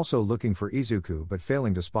said, also looking for Izuku but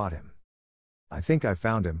failing to spot him. I think I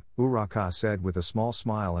found him, Uraka said with a small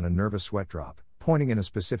smile and a nervous sweat drop, pointing in a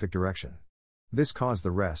specific direction. This caused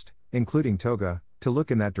the rest, including Toga, to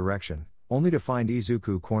look in that direction, only to find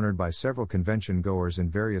Izuku cornered by several convention-goers in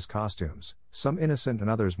various costumes, some innocent and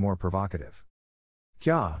others more provocative.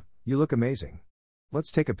 Kya, you look amazing.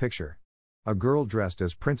 Let's take a picture. A girl dressed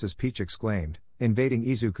as Princess Peach exclaimed, invading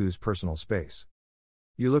Izuku's personal space.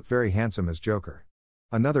 You look very handsome as Joker.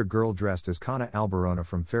 Another girl dressed as Kana Alberona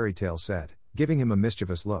from Fairy Tail said, giving him a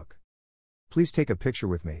mischievous look. Please take a picture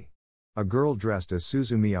with me. A girl dressed as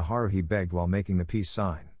Suzumiya Haruhi begged while making the peace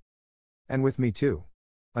sign. And with me too.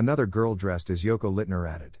 Another girl dressed as Yoko Littner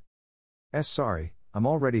added. Sorry, I'm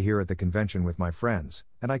already here at the convention with my friends,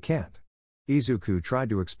 and I can't. Izuku tried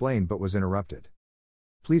to explain but was interrupted.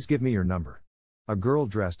 Please give me your number. A girl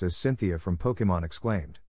dressed as Cynthia from Pokemon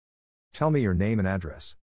exclaimed. Tell me your name and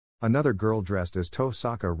address. Another girl dressed as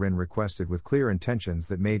Tosaka Rin requested with clear intentions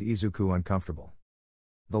that made Izuku uncomfortable.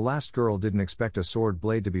 The last girl didn't expect a sword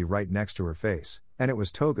blade to be right next to her face, and it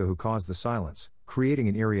was Toga who caused the silence, creating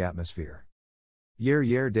an eerie atmosphere.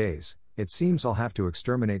 Yer days, it seems I'll have to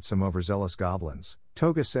exterminate some overzealous goblins,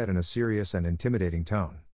 Toga said in a serious and intimidating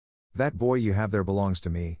tone. That boy you have there belongs to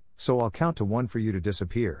me, so I'll count to 1 for you to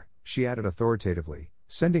disappear, she added authoritatively,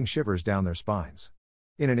 sending shivers down their spines.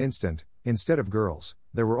 In an instant, instead of girls,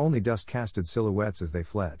 there were only dust-casted silhouettes as they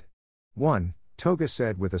fled. 1, Toga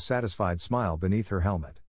said with a satisfied smile beneath her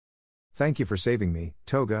helmet. Thank you for saving me,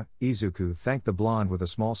 Toga, Izuku thanked the blonde with a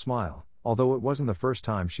small smile, although it wasn't the first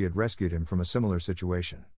time she had rescued him from a similar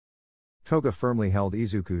situation. Toga firmly held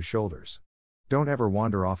Izuku's shoulders. Don't ever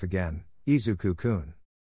wander off again, Izuku-kun.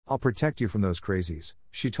 I'll protect you from those crazies,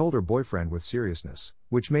 she told her boyfriend with seriousness,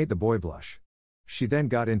 which made the boy blush. She then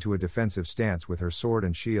got into a defensive stance with her sword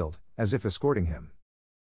and shield, as if escorting him.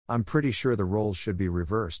 I'm pretty sure the roles should be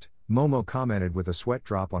reversed, Momo commented with a sweat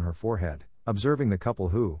drop on her forehead, observing the couple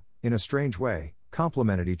who, in a strange way,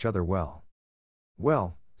 complimented each other well.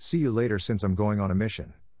 Well, see you later since I'm going on a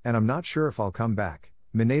mission, and I'm not sure if I'll come back,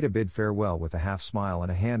 Mineta bid farewell with a half smile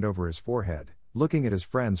and a hand over his forehead, looking at his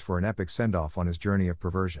friends for an epic send-off on his journey of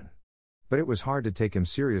perversion. But it was hard to take him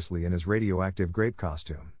seriously in his radioactive grape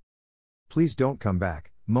costume. Please don't come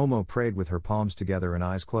back, Momo prayed with her palms together and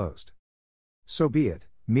eyes closed. So be it,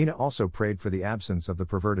 Mina also prayed for the absence of the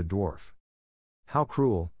perverted dwarf. How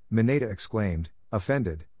cruel, Mineta exclaimed,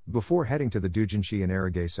 offended, before heading to the doujinshi and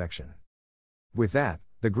erage section. With that,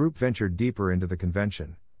 the group ventured deeper into the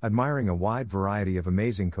convention, admiring a wide variety of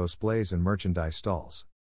amazing cosplays and merchandise stalls.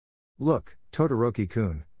 "Look,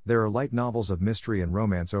 Todoroki-kun, there are light novels of mystery and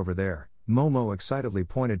romance over there," Momo excitedly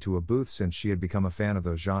pointed to a booth since she had become a fan of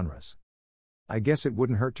those genres. "I guess it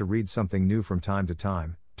wouldn't hurt to read something new from time to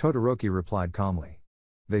time," Todoroki replied calmly.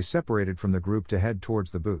 They separated from the group to head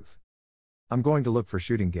towards the booth. "I'm going to look for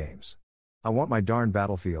shooting games. I want my darn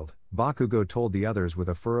battlefield," Bakugo told the others with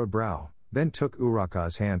a furrowed brow, then took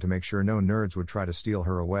Uraka's hand to make sure no nerds would try to steal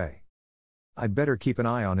her away. "I'd better keep an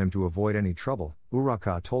eye on him to avoid any trouble,"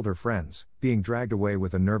 Uraka told her friends, being dragged away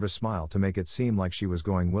with a nervous smile to make it seem like she was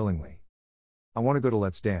going willingly. "I want to go to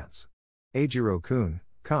Let's Dance. Eijiro-kun,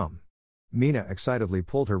 come." Mina excitedly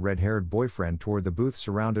pulled her red-haired boyfriend toward the booth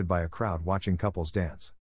surrounded by a crowd watching couples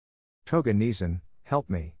dance. "Toga-Nisan, help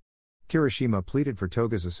me." Kirishima pleaded for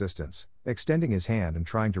Toga's assistance, extending his hand and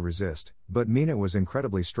trying to resist, but Mina was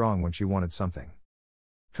incredibly strong when she wanted something.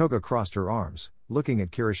 Toga crossed her arms, looking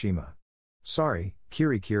at Kirishima. "Sorry,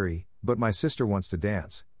 Kiri, but my sister wants to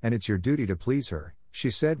dance, and it's your duty to please her," she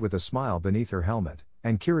said with a smile beneath her helmet,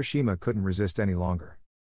 and Kirishima couldn't resist any longer.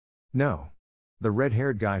 "No." The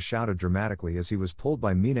red-haired guy shouted dramatically as he was pulled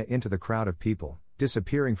by Mina into the crowd of people,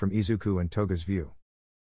 disappearing from Izuku and Toga's view.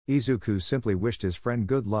 Izuku simply wished his friend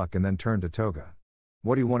good luck and then turned to Toga.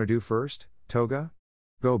 "What do you want to do first, Toga?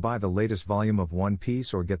 Go buy the latest volume of One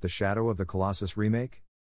Piece or get the Shadow of the Colossus remake?"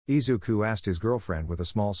 Izuku asked his girlfriend with a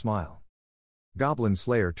small smile. Goblin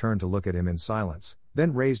Slayer turned to look at him in silence,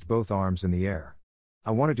 then raised both arms in the air. "I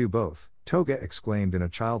want to do both," Toga exclaimed in a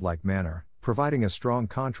childlike manner, providing a strong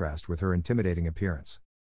contrast with her intimidating appearance.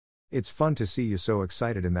 "It's fun to see you so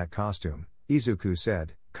excited in that costume," Izuku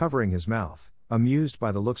said, covering his mouth, amused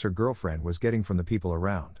by the looks her girlfriend was getting from the people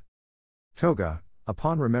around. Toga,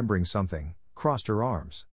 upon remembering something, crossed her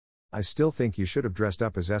arms. "I still think you should have dressed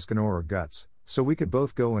up as Escanor or Guts, so we could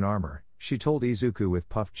both go in armor," she told Izuku with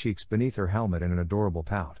puffed cheeks beneath her helmet and an adorable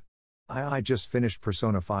pout. I just finished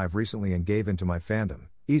Persona 5 recently and gave in to my fandom,"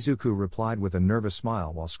 Izuku replied with a nervous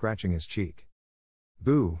smile while scratching his cheek.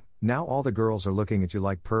 "Boo, now all the girls are looking at you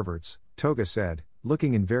like perverts," Toga said,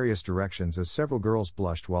 looking in various directions as several girls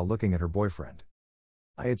blushed while looking at her boyfriend.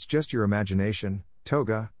 It's just your imagination,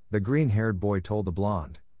 Toga," the green-haired boy told the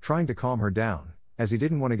blonde, trying to calm her down, as he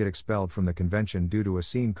didn't want to get expelled from the convention due to a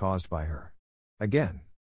scene caused by her. "Again.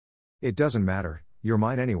 It doesn't matter, you're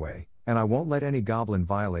mine anyway, and I won't let any goblin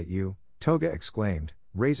violate you," Toga exclaimed,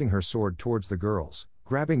 raising her sword towards the girls,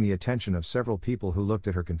 grabbing the attention of several people who looked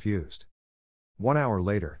at her confused. 1 hour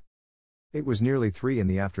later. It was nearly 3 in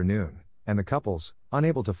the afternoon, and the couples,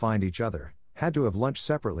 unable to find each other, had to have lunch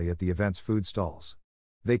separately at the event's food stalls.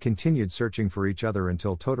 They continued searching for each other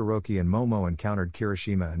until Todoroki and Momo encountered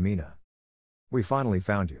Kirishima and Mina. "We finally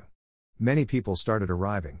found you." Many people started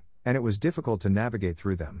arriving, and it was difficult to navigate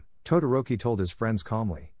through them, Todoroki told his friends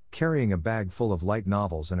calmly, carrying a bag full of light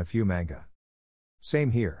novels and a few manga.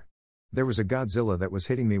 "Same here. There was a Godzilla that was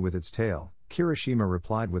hitting me with its tail," Kirishima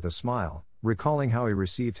replied with a smile, recalling how he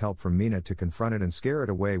received help from Mina to confront it and scare it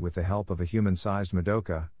away with the help of a human-sized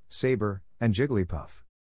Madoka, Saber, and Jigglypuff.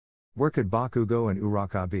 "Where could Bakugo and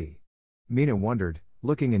Uraka be?" Mina wondered,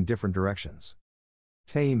 looking in different directions.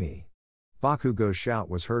 "Taimi." Bakugo's shout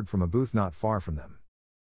was heard from a booth not far from them.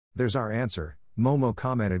 "There's our answer," Momo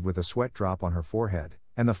commented with a sweat drop on her forehead,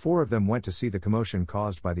 and the 4 of them went to see the commotion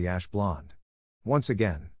caused by the ash blonde. Once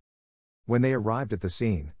again. When they arrived at the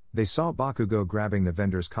scene, they saw Bakugo grabbing the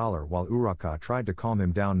vendor's collar while Uraka tried to calm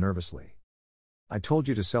him down nervously. "I told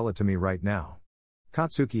you to sell it to me right now,"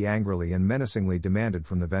 Katsuki angrily and menacingly demanded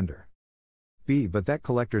from the vendor. But that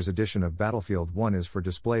collector's edition of Battlefield 1 is for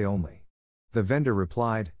display only," the vendor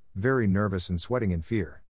replied, very nervous and sweating in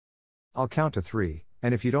fear. "I'll count to 3,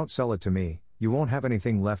 and if you don't sell it to me, you won't have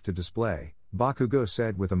anything left to display," Bakugo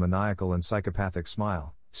said with a maniacal and psychopathic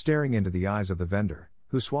smile, staring into the eyes of the vendor,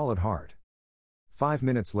 who swallowed hard. 5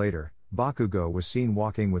 minutes later, Bakugo was seen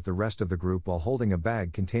walking with the rest of the group while holding a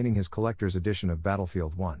bag containing his collector's edition of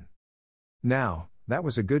Battlefield 1. "Now, that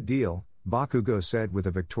was a good deal," Bakugo said with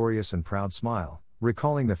a victorious and proud smile,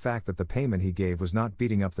 recalling the fact that the payment he gave was not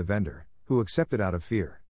beating up the vendor, who accepted out of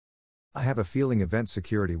fear. "I have a feeling event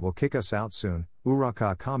security will kick us out soon,"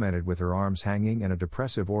 Uraka commented with her arms hanging and a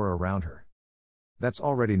depressive aura around her. "That's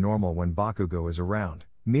already normal when Bakugo is around,"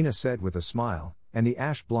 Mina said with a smile, and the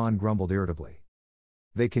ash blonde grumbled irritably.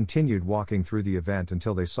 They continued walking through the event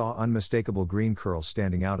until they saw unmistakable green curls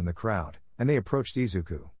standing out in the crowd, and they approached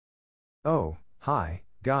Izuku. "Oh, hi,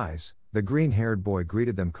 guys," the green-haired boy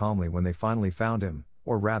greeted them calmly when they finally found him,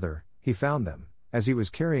 or rather, he found them, as he was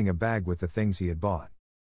carrying a bag with the things he had bought.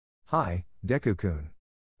 "Hi, Deku-kun.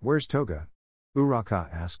 Where's Toga?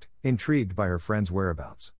 Uraka asked, intrigued by her friend's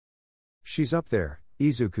whereabouts. She's up there,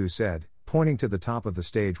 Izuku said, pointing to the top of the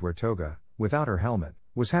stage where Toga, without her helmet,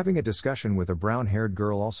 was having a discussion with a brown-haired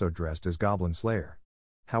girl also dressed as Goblin Slayer.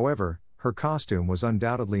 However, her costume was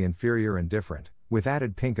undoubtedly inferior and different, with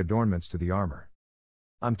added pink adornments to the armor.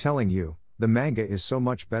 I'm telling you, the manga is so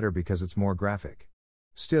much better because it's more graphic.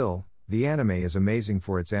 Still, the anime is amazing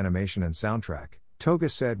for its animation and soundtrack, Toga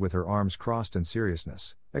said with her arms crossed in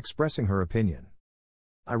seriousness, expressing her opinion.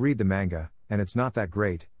 I read the manga, and it's not that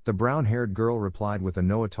great, the brown-haired girl replied with a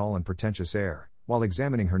know-it-all and pretentious air, while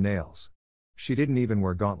examining her nails. She didn't even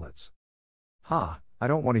wear gauntlets. Ha, I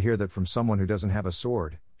don't want to hear that from someone who doesn't have a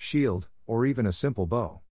sword, shield, or even a simple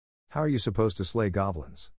bow. How are you supposed to slay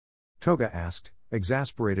goblins? Toga asked,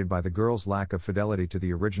 exasperated by the girl's lack of fidelity to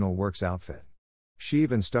the original work's outfit. She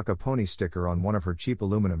even stuck a pony sticker on one of her cheap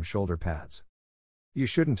aluminum shoulder pads. You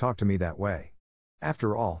shouldn't talk to me that way.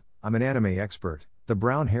 After all, I'm an anime expert, the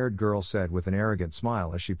brown-haired girl said with an arrogant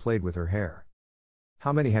smile as she played with her hair.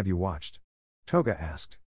 How many have you watched? Toga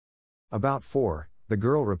asked. About 4, the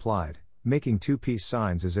girl replied, making two-piece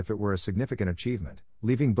signs as if it were a significant achievement,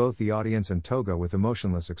 leaving both the audience and Toga with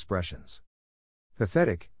emotionless expressions.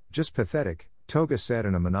 Pathetic, just pathetic, Toga said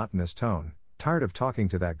in a monotonous tone, tired of talking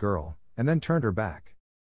to that girl, and then turned her back.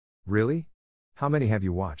 Really? How many have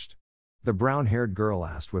you watched? The brown-haired girl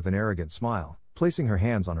asked with an arrogant smile, placing her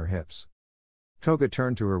hands on her hips. Toga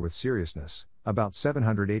turned to her with seriousness, about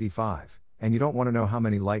 785, and you don't want to know how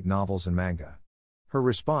many light novels and manga. Her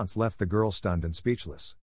response left the girl stunned and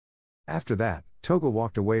speechless. After that, Toga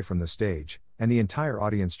walked away from the stage, and the entire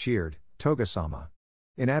audience cheered, Toga-sama,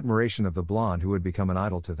 in admiration of the blonde who had become an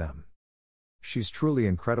idol to them. She's truly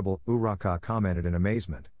incredible, Uraka commented in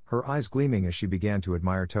amazement, her eyes gleaming as she began to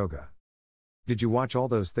admire Toga. Did you watch all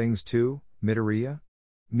those things too, Midoriya?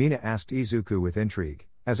 Mina asked Izuku with intrigue,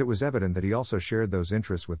 as it was evident that he also shared those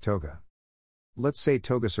interests with Toga. Let's say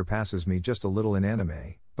Toga surpasses me just a little in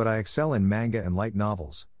anime, but I excel in manga and light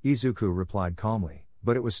novels, Izuku replied calmly,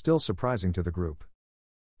 but it was still surprising to the group.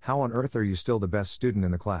 How on earth are you still the best student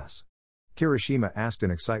in the class? Kirishima asked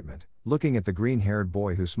in excitement, looking at the green-haired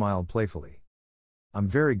boy who smiled playfully. I'm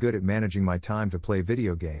very good at managing my time to play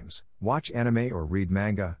video games, watch anime or read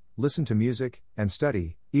manga, listen to music, and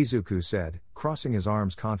study, Izuku said, crossing his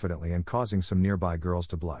arms confidently and causing some nearby girls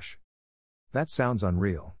to blush. That sounds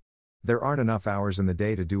unreal. There aren't enough hours in the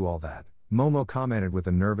day to do all that, Momo commented with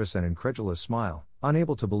a nervous and incredulous smile,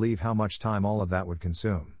 unable to believe how much time all of that would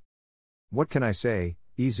consume. What can I say,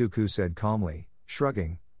 Izuku said calmly,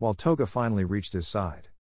 shrugging, while Toga finally reached his side.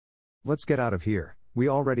 Let's get out of here, we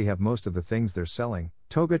already have most of the things they're selling,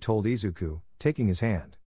 Toga told Izuku, taking his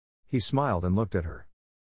hand. He smiled and looked at her.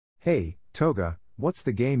 Hey, Toga, what's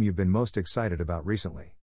the game you've been most excited about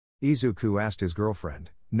recently? Izuku asked his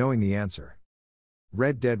girlfriend, knowing the answer.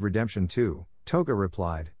 Red Dead Redemption 2, Toga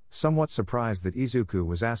replied, somewhat surprised that Izuku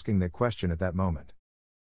was asking that question at that moment.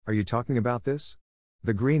 Are you talking about this?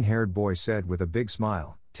 The green-haired boy said with a big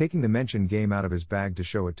smile, taking the mentioned game out of his bag to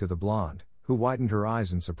show it to the blonde, who widened her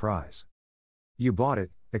eyes in surprise. You bought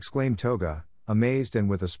it, exclaimed Toga, amazed and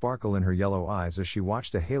with a sparkle in her yellow eyes as she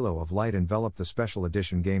watched a halo of light envelop the special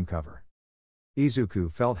edition game cover.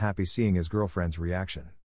 Izuku felt happy seeing his girlfriend's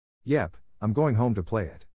reaction. Yep, I'm going home to play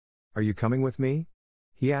it. Are you coming with me?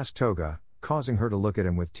 He asked Toga, causing her to look at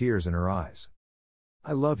him with tears in her eyes.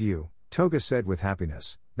 I love you, Toga said with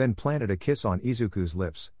happiness, then planted a kiss on Izuku's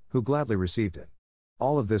lips, who gladly received it.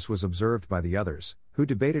 All of this was observed by the others, who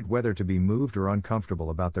debated whether to be moved or uncomfortable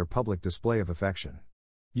about their public display of affection.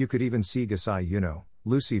 You could even see Gasai Yuno,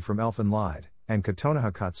 Lucy from Elfen Lied, and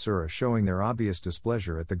Kotonoha Katsura showing their obvious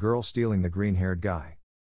displeasure at the girl stealing the green-haired guy.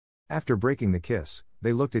 After breaking the kiss,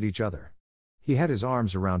 they looked at each other. He had his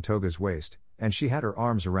arms around Toga's waist, and she had her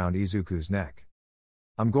arms around Izuku's neck.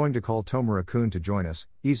 I'm going to call Tomura-kun to join us,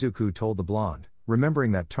 Izuku told the blonde,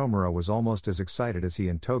 remembering that Tomura was almost as excited as he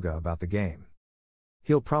and Toga about the game.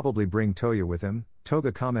 He'll probably bring Toya with him,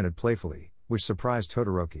 Toga commented playfully, which surprised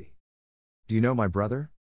Todoroki. Do you know my brother?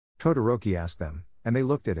 Todoroki asked them, and they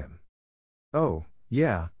looked at him. Oh,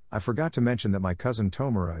 yeah, I forgot to mention that my cousin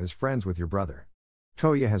Tomura is friends with your brother.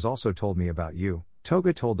 Toya has also told me about you,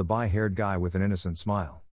 Toga told the bi-haired guy with an innocent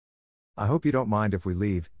smile. I hope you don't mind if we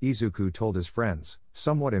leave, Izuku told his friends,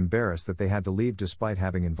 somewhat embarrassed that they had to leave despite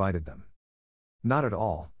having invited them. Not at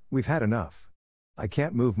all, we've had enough. I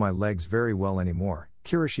can't move my legs very well anymore,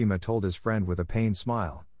 Kirishima told his friend with a pained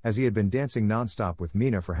smile, as he had been dancing non-stop with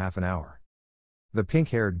Mina for half an hour. The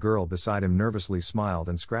pink-haired girl beside him nervously smiled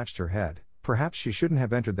and scratched her head, perhaps she shouldn't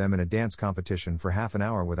have entered them in a dance competition for half an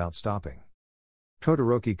hour without stopping.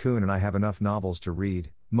 Todoroki-kun and I have enough novels to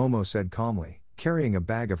read, Momo said calmly, carrying a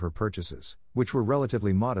bag of her purchases, which were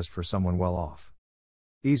relatively modest for someone well off.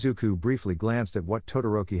 Izuku briefly glanced at what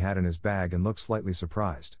Todoroki had in his bag and looked slightly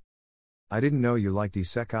surprised. "I didn't know you liked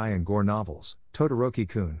isekai and gore novels,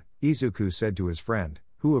 Todoroki-kun," Izuku said to his friend,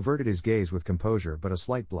 who averted his gaze with composure but a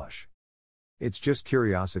slight blush. "It's just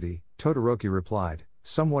curiosity," Todoroki replied,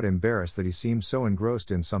 somewhat embarrassed that he seemed so engrossed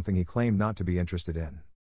in something he claimed not to be interested in.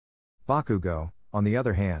 Bakugo, on the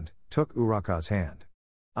other hand, took Uraka's hand.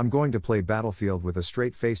 "I'm going to play Battlefield with a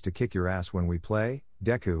straight face to kick your ass when we play,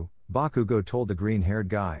 Deku," Bakugo told the green-haired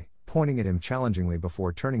guy, pointing at him challengingly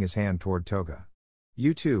before turning his hand toward Toga.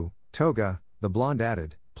 "You too, Toga," the blonde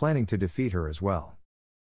added, planning to defeat her as well.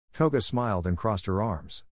 Toga smiled and crossed her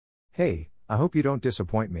arms. "Hey, I hope you don't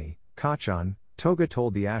disappoint me, Kachan," Toga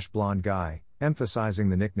told the ash-blonde guy, emphasizing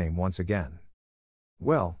the nickname once again.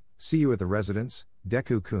 "Well, see you at the residence,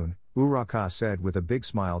 Deku-kun," Uraka said with a big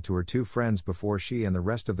smile to her two friends before she and the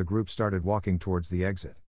rest of the group started walking towards the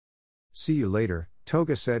exit. "See you later,"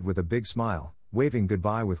 Toga said with a big smile, waving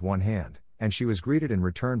goodbye with one hand, and she was greeted in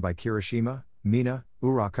return by Kirishima, Mina,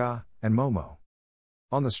 Uraka, and Momo.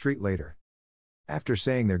 On the street later. After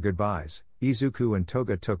saying their goodbyes, Izuku and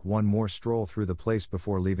Toga took one more stroll through the place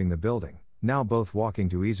before leaving the building, now both walking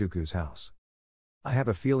to Izuku's house. "I have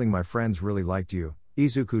a feeling my friends really liked you,"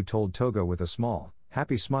 Izuku told Toga with a small,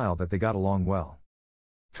 happy smile that they got along well.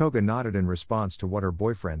 Toga nodded in response to what her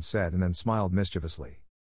boyfriend said and then smiled mischievously.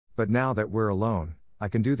 "But now that we're alone, I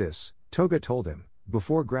can do this," Toga told him,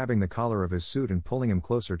 before grabbing the collar of his suit and pulling him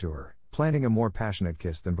closer to her, planting a more passionate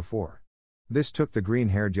kiss than before. This took the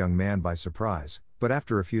green-haired young man by surprise, but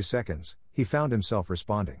after a few seconds, he found himself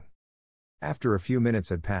responding. After a few minutes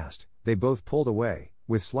had passed, they both pulled away,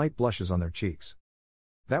 with slight blushes on their cheeks.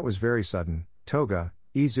 "That was very sudden, Toga,"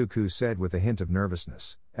 Izuku said with a hint of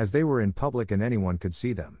nervousness, as they were in public and anyone could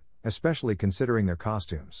see them, especially considering their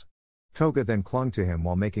costumes. Toga then clung to him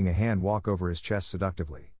while making a hand walk over his chest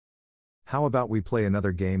seductively. "How about we play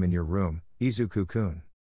another game in your room, Izuku-kun?"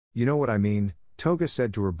 "You know what I mean," Toga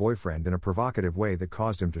said to her boyfriend in a provocative way that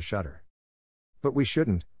caused him to shudder. "But we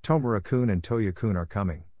shouldn't, Tomura-kun and Toya-kun are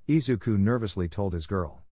coming," Izuku nervously told his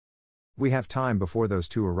girl. "We have time before those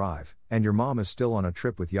two arrive, and your mom is still on a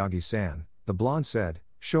trip with Yagi-san," the blonde said,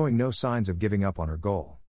 showing no signs of giving up on her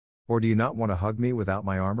goal. "Or do you not want to hug me without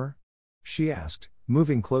my armor?" she asked,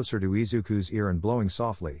 moving closer to Izuku's ear and blowing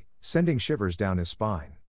softly, sending shivers down his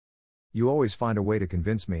spine. "You always find a way to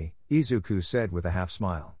convince me," Izuku said with a half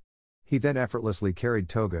smile. He then effortlessly carried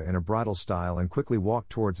Toga in a bridal style and quickly walked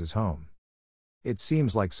towards his home. "It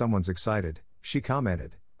seems like someone's excited," she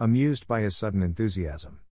commented, amused by his sudden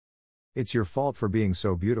enthusiasm. "It's your fault for being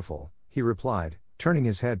so beautiful," he replied, turning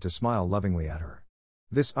his head to smile lovingly at her.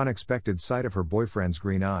 This unexpected sight of her boyfriend's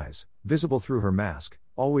green eyes, visible through her mask,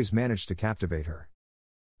 always managed to captivate her.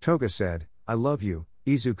 Toga said, "I love you,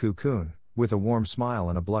 Izuku-kun," with a warm smile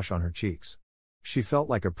and a blush on her cheeks. She felt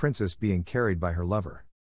like a princess being carried by her lover.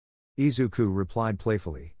 Izuku replied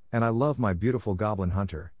playfully, "And I love my beautiful goblin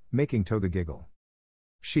hunter," making Toga giggle.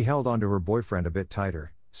 She held onto her boyfriend a bit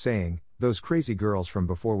tighter, saying, "Those crazy girls from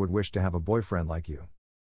before would wish to have a boyfriend like you."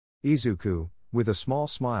 Izuku, with a small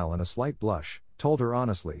smile and a slight blush, told her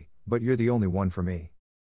honestly, "But you're the only one for me."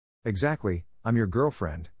 "Exactly, I'm your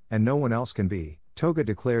girlfriend, and no one else can be," Toga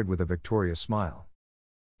declared with a victorious smile.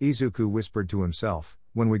 Izuku whispered to himself,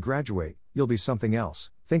 "When we graduate, you'll be something else,"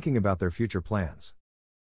 thinking about their future plans.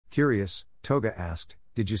 Curious, Toga asked,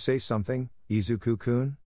 "Did you say something,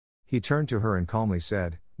 Izuku-kun?" He turned to her and calmly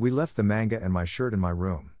said, "We left the manga and my shirt in my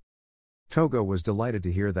room." Toga was delighted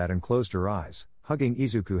to hear that and closed her eyes, hugging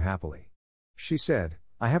Izuku happily. She said,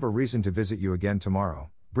 "I have a reason to visit you again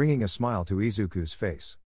tomorrow," bringing a smile to Izuku's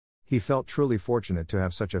face. He felt truly fortunate to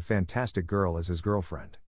have such a fantastic girl as his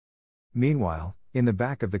girlfriend. Meanwhile, in the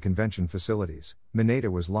back of the convention facilities,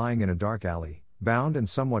 Mineta was lying in a dark alley, bound and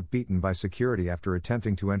somewhat beaten by security after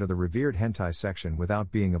attempting to enter the revered hentai section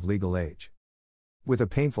without being of legal age. With a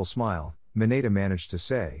painful smile, Mineta managed to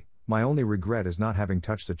say, "My only regret is not having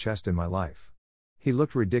touched a chest in my life." He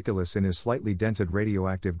looked ridiculous in his slightly dented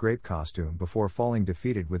radioactive grape costume before falling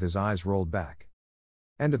defeated with his eyes rolled back.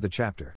 End of the chapter.